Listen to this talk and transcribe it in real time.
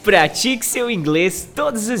Pratique seu inglês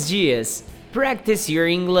todos os dias. Practice your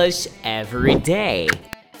English every day.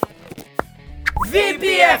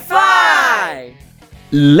 VPFI!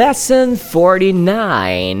 Lesson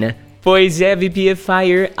 49. Pois é,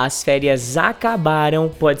 VPFire, as férias acabaram.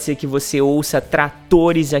 Pode ser que você ouça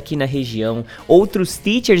tratores aqui na região, outros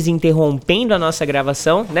teachers interrompendo a nossa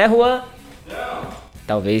gravação, né, Juan? Não.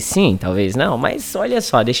 Talvez sim, talvez não, mas olha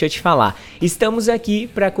só, deixa eu te falar. Estamos aqui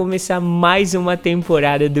para começar mais uma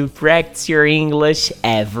temporada do Practice Your English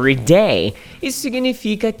Every Day. Isso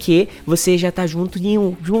significa que você já tá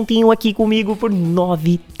juntinho aqui comigo por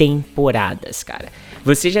 9 temporadas, cara.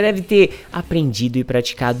 Você já deve ter aprendido e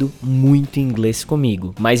praticado muito inglês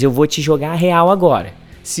comigo, mas eu vou te jogar a real agora.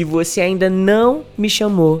 Se você ainda não me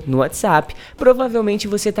chamou no WhatsApp, provavelmente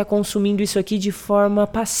você está consumindo isso aqui de forma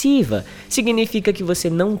passiva. Significa que você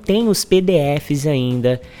não tem os PDFs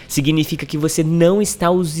ainda. Significa que você não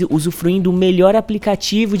está usufruindo o melhor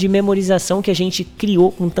aplicativo de memorização que a gente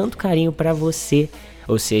criou com tanto carinho para você.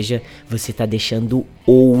 Ou seja, você está deixando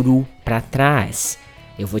ouro para trás.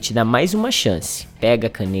 Eu vou te dar mais uma chance. Pega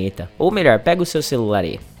a caneta, ou melhor, pega o seu celular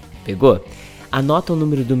aí. Pegou? Anota o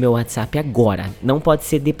número do meu WhatsApp agora, não pode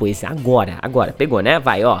ser depois, agora, pegou, né?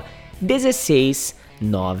 Vai, ó, 16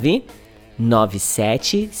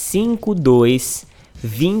 997 52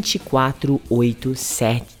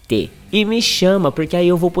 2487 e me chama, porque aí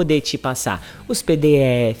eu vou poder te passar os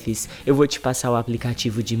PDFs, eu vou te passar o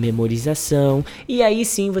aplicativo de memorização e aí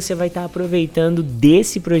sim você vai estar aproveitando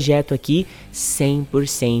desse projeto aqui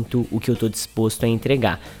 100% o que eu tô disposto a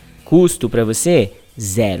entregar. Custo para você?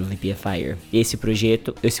 0 VPFire. Esse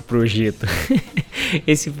projeto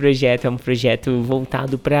é um projeto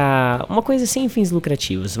voltado para uma coisa sem fins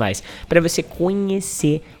lucrativos, mas para você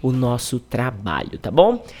conhecer o nosso trabalho, tá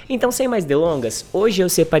bom? Então, sem mais delongas, hoje eu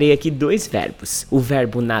separei aqui 2 verbos, o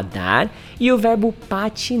verbo nadar e o verbo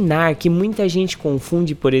patinar, que muita gente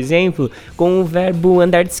confunde, por exemplo, com o verbo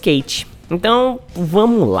andar de skate. Então,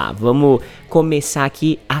 vamos lá, vamos começar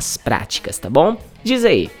aqui as práticas, tá bom? Diz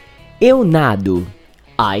aí, eu nado.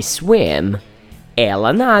 I swim.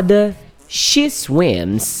 Ela nada. She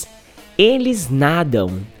swims. Eles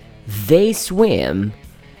nadam. They swim.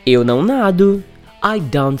 Eu não nado. I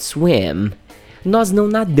don't swim. Nós não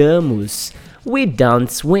nadamos. We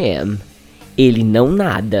don't swim. Ele não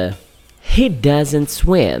nada. He doesn't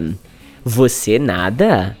swim. Você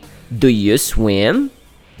nada? Do you swim?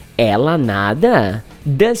 Ela nada.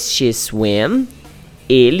 Does she swim?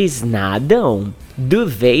 Eles nadam. Do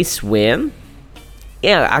they swim?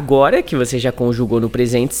 Agora que você já conjugou no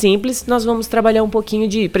presente simples, nós vamos trabalhar um pouquinho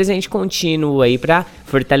de presente contínuo aí para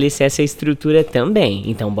fortalecer essa estrutura também.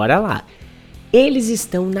 Então bora lá. Eles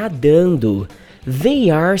estão nadando. They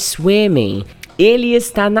are swimming. Ele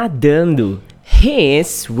está nadando. He is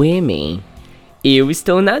swimming. Eu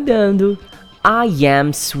estou nadando. I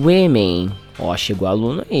am swimming. Ó, chegou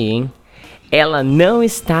aluno aí, hein? Ela não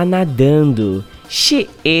está nadando. She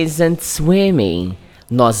isn't swimming.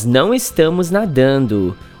 Nós não estamos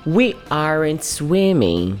nadando. We aren't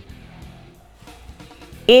swimming.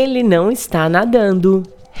 Ele não está nadando.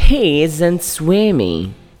 He isn't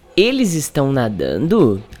swimming. Eles estão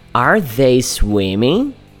nadando. Are they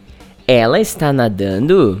swimming? Ela está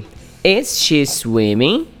nadando. Is she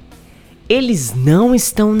swimming? Eles não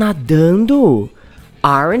estão nadando.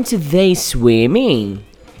 Aren't they swimming?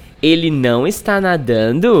 Ele não está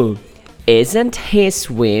nadando. Isn't he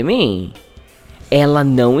swimming? Ela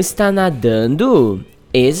não está nadando?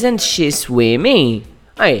 Isn't she swimming?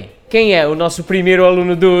 Aí, quem é o nosso primeiro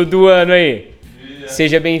aluno do ano aí?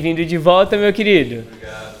 Seja bem-vindo de volta, meu querido.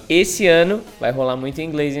 Obrigado. Esse ano vai rolar muito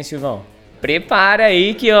inglês, hein, Silvão? Prepara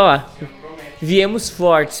aí que, ó, viemos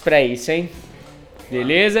fortes pra isso, hein?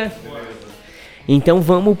 Beleza? Então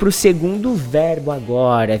vamos pro segundo verbo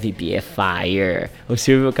agora, VPFire. O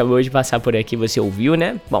Silvio acabou de passar por aqui, você ouviu,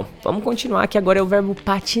 né? Bom, vamos continuar que agora é o verbo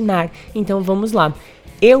patinar. Então vamos lá.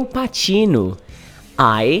 Eu patino.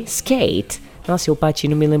 I skate. Nossa, eu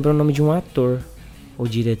patino me lembrou o nome de um ator. O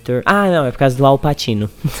diretor. Ah, não, é por causa do Al Pacino.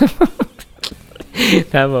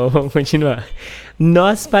 Tá bom, vamos continuar.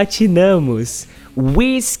 Nós patinamos.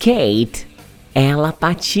 We skate. Ela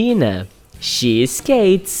patina. She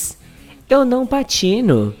skates. Eu não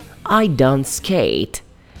patino. I don't skate.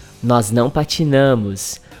 Nós não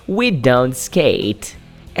patinamos. We don't skate.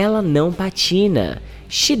 Ela não patina.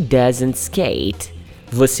 She doesn't skate.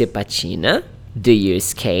 Você patina? Do you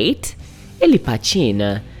skate? Ele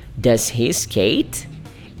patina. Does he skate?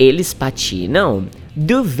 Eles patinam.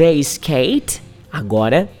 Do they skate?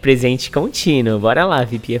 Agora, presente contínuo. Bora lá,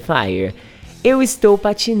 VPFire. Eu estou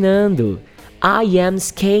patinando. I am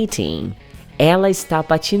skating. Ela está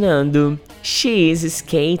patinando. She is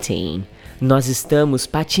skating. Nós estamos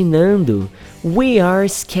patinando. We are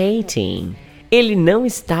skating. Ele não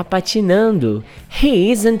está patinando.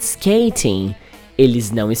 He isn't skating.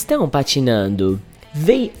 Eles não estão patinando.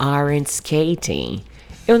 They aren't skating.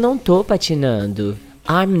 Eu não tô patinando.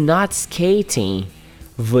 I'm not skating.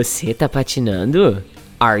 Você tá patinando?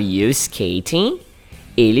 Are you skating?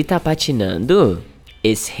 Ele tá patinando?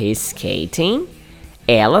 Is he skating?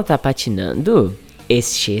 Ela tá patinando?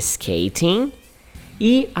 Is she skating?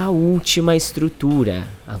 E a última estrutura.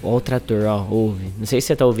 Ó, o trator, ó, ouve. Não sei se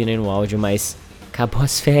você tá ouvindo aí no áudio, mas acabou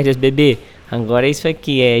as férias, bebê. Agora é isso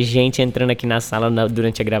aqui, é gente entrando aqui na sala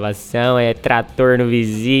durante a gravação, é trator no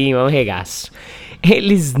vizinho, é um regaço.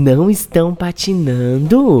 Eles não estão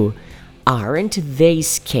patinando. Aren't they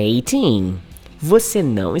skating? Você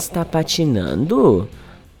não está patinando?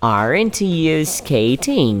 Aren't you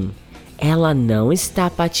skating? Ela não está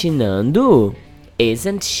patinando?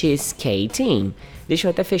 Isn't she skating? Deixa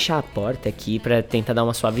eu até fechar a porta aqui pra tentar dar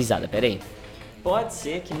uma suavizada, pera aí. Pode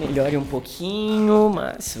ser que melhore um pouquinho,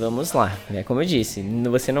 mas vamos lá. É como eu disse,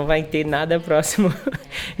 você não vai ter nada próximo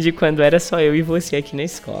de quando era só eu e você aqui na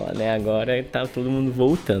escola, né? Agora tá todo mundo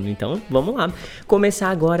voltando, então vamos lá. Começar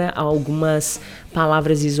agora algumas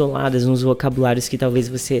palavras isoladas, uns vocabulários que talvez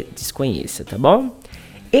você desconheça, tá bom?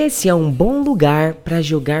 Esse é um bom lugar para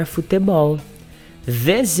jogar futebol.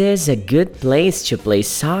 This is a good place to play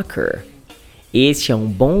soccer. Este é um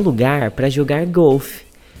bom lugar para jogar golfe.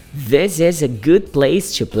 This is a good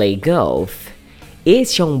place to play golf.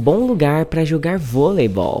 Este é um bom lugar para jogar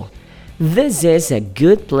voleibol. This is a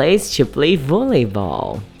good place to play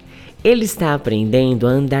volleyball. Ele está aprendendo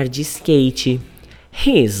a andar de skate.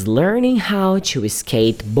 He is learning how to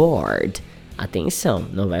skateboard. Atenção,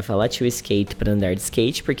 não vai falar to skate para andar de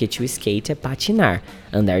skate, porque to skate é patinar.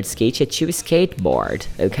 Andar de skate é to skateboard,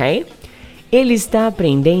 ok? Ele está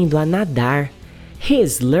aprendendo a nadar. He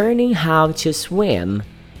is learning how to swim.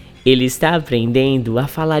 Ele está aprendendo a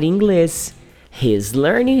falar inglês. He's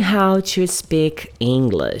learning how to speak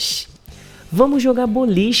English. Vamos jogar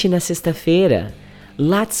boliche na sexta-feira.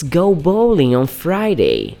 Let's go bowling on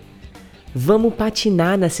Friday. Vamos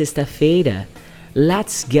patinar na sexta-feira.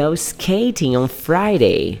 Let's go skating on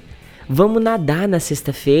Friday. Vamos nadar na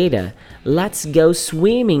sexta-feira. Let's go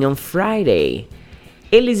swimming on Friday.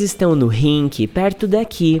 Eles estão no rink perto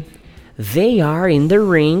daqui. They are in the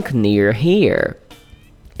rink near here.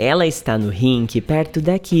 Ela está no rink perto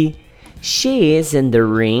daqui. She is in the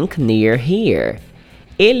rink near here.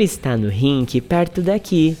 Ele está no rink perto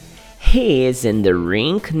daqui. He is in the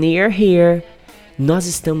rink near here. Nós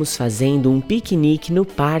estamos fazendo um piquenique no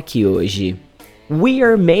parque hoje. We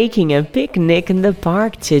are making a picnic in the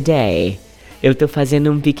park today. Eu tô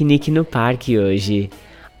fazendo um piquenique no parque hoje.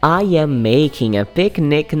 I am making a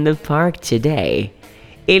picnic in the park today.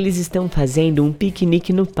 Eles estão fazendo um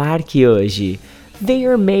piquenique no parque hoje. They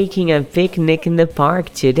are making a picnic in the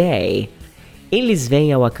park today. Eles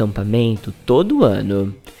vêm ao acampamento todo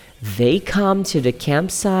ano. They come to the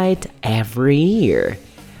campsite every year.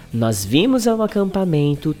 Nós vimos ao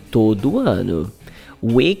acampamento todo ano.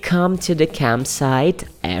 We come to the campsite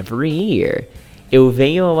every year. Eu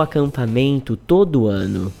venho ao acampamento todo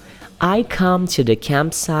ano. I come to the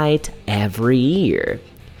campsite every year.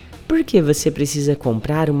 Por que você precisa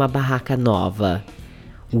comprar uma barraca nova?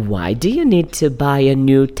 Why do you need to buy a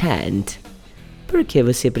new tent? Por que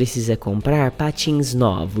você precisa comprar patins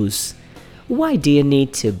novos? Why do you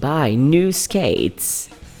need to buy new skates?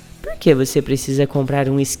 Por que você precisa comprar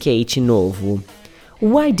um skate novo?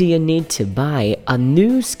 Why do you need to buy a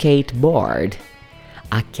new skateboard?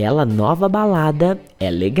 Aquela nova balada é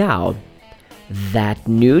legal. That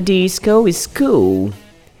new disco is cool.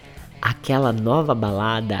 Aquela nova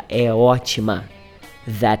balada é ótima.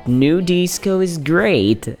 That new disco is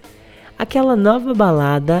great. Aquela nova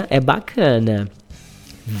balada é bacana.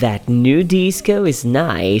 That new disco is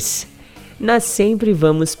nice. Nós sempre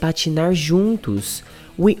vamos patinar juntos.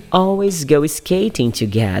 We always go skating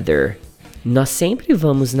together. Nós sempre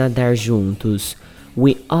vamos nadar juntos.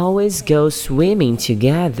 We always go swimming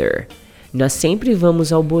together. Nós sempre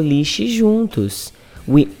vamos ao boliche juntos.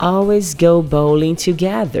 We always go bowling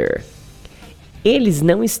together. Eles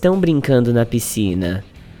não estão brincando na piscina.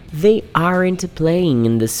 They aren't playing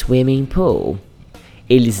in the swimming pool.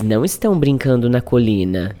 Eles não estão brincando na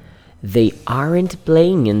colina. They aren't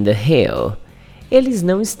playing in the hill. Eles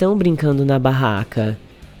não estão brincando na barraca.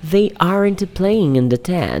 They aren't playing in the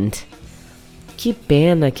tent. Que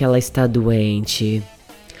pena que ela está doente.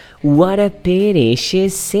 What a pity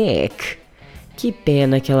she's sick. Que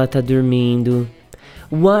pena que ela está dormindo.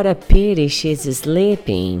 What a pity she's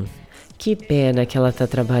sleeping. Que pena que ela está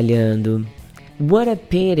trabalhando. What a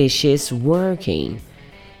pity she's working.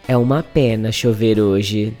 É uma pena chover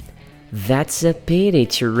hoje. That's a pity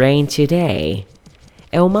to rain today.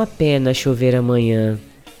 É uma pena chover amanhã.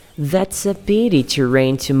 That's a pity to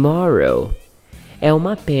rain tomorrow. É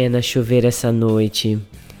uma pena chover essa noite.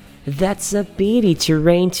 That's a pity to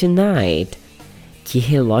rain tonight. Que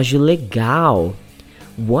relógio legal.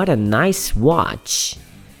 What a nice watch.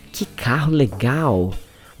 Que carro legal.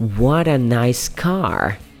 What a nice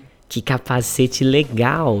car. Que capacete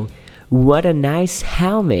legal. What a nice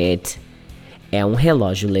helmet. É um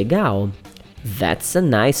relógio legal. That's a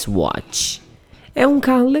nice watch. É um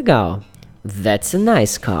carro legal. That's a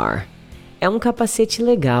nice car. É um capacete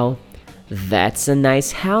legal. That's a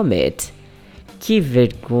nice helmet. Que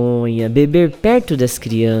vergonha beber perto das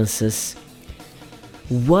crianças.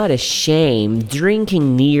 What a shame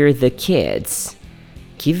drinking near the kids.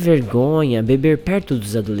 Que vergonha beber perto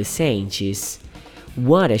dos adolescentes.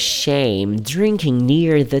 What a shame drinking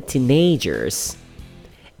near the teenagers.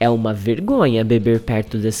 É uma vergonha beber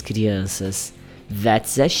perto das crianças.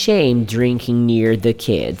 That's a shame drinking near the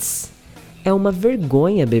kids. É uma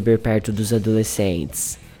vergonha beber perto dos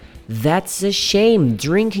adolescentes. That's a shame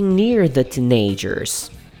drinking near the teenagers.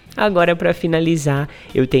 Agora, para finalizar,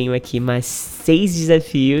 eu tenho aqui mais 6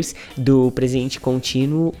 desafios do presente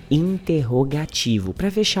contínuo interrogativo para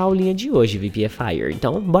fechar a aulinha de hoje, VPFire.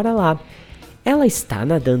 Então, bora lá. Ela está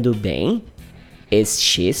nadando bem? Is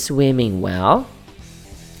she swimming well?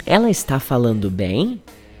 Ela está falando bem?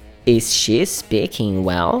 Is she speaking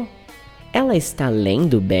well? Ela está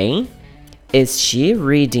lendo bem? Is she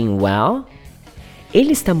reading well?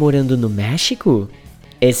 Ele está morando no México?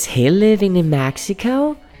 Is he living in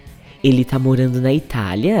Mexico? Ele está morando na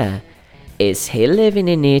Itália? Is he living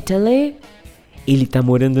in Italy? Ele está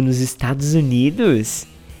morando nos Estados Unidos?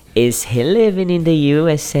 Is he living in the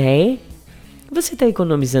USA? Você está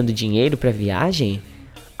economizando dinheiro para a viagem?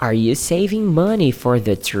 Are you saving money for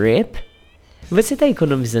the trip? Você está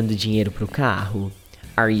economizando dinheiro para o carro?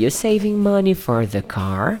 Are you saving money for the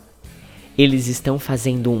car? Eles estão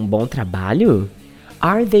fazendo um bom trabalho?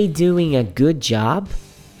 Are they doing a good job?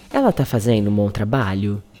 Ela está fazendo um bom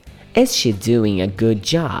trabalho? Is she doing a good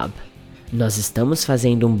job? Nós estamos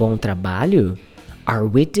fazendo um bom trabalho? Are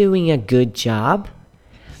we doing a good job?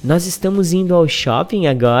 Nós estamos indo ao shopping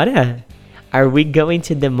agora? Are we going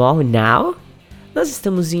to the mall now? Nós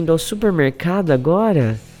estamos indo ao supermercado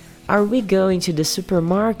agora? Are we going to the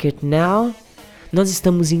supermarket now? Nós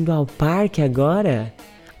estamos indo ao parque agora?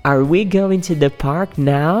 Are we going to the park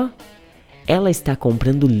now? Ela está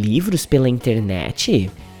comprando livros pela internet?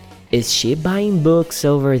 Is she buying books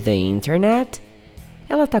over the internet?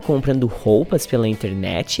 Ela está comprando roupas pela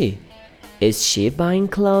internet? Is she buying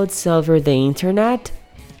clothes over the internet?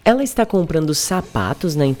 Ela está comprando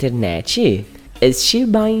sapatos na internet? Is she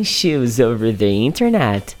buying shoes over the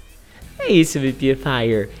internet? É isso,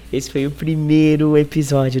 VPFire. Esse foi o primeiro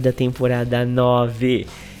episódio da temporada 9.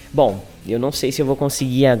 Bom, eu não sei se eu vou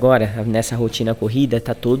conseguir agora, nessa rotina corrida,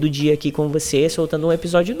 tá todo dia aqui com você soltando um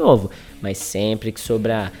episódio novo. Mas sempre que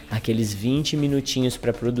sobrar aqueles 20 minutinhos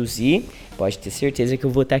pra produzir, pode ter certeza que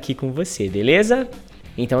eu vou estar aqui com você, beleza?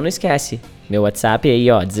 Então não esquece, meu WhatsApp é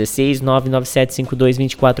aí, ó,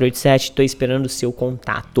 16997522487. Tô esperando o seu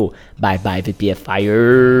contato. Bye bye,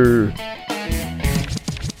 VPFire!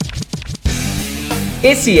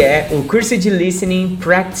 Esse é um curso de listening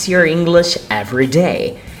Practice Your English Every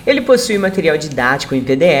Day. Ele possui material didático em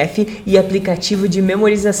PDF e aplicativo de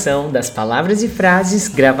memorização das palavras e frases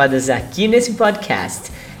gravadas aqui nesse podcast.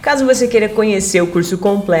 Caso você queira conhecer o curso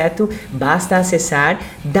completo, basta acessar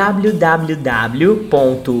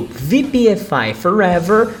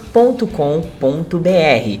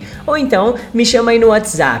www.vpfiforever.com.br ou então me chama aí no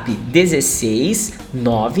WhatsApp 16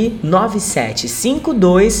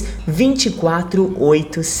 99752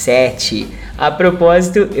 2487. A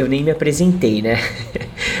propósito, eu nem me apresentei, né?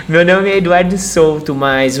 Meu nome é Eduardo Souto,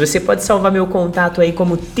 mas você pode salvar meu contato aí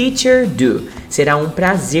como Teacher Do. Será um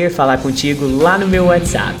prazer falar contigo lá no meu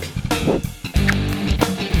WhatsApp.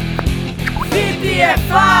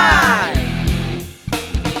 VPFI!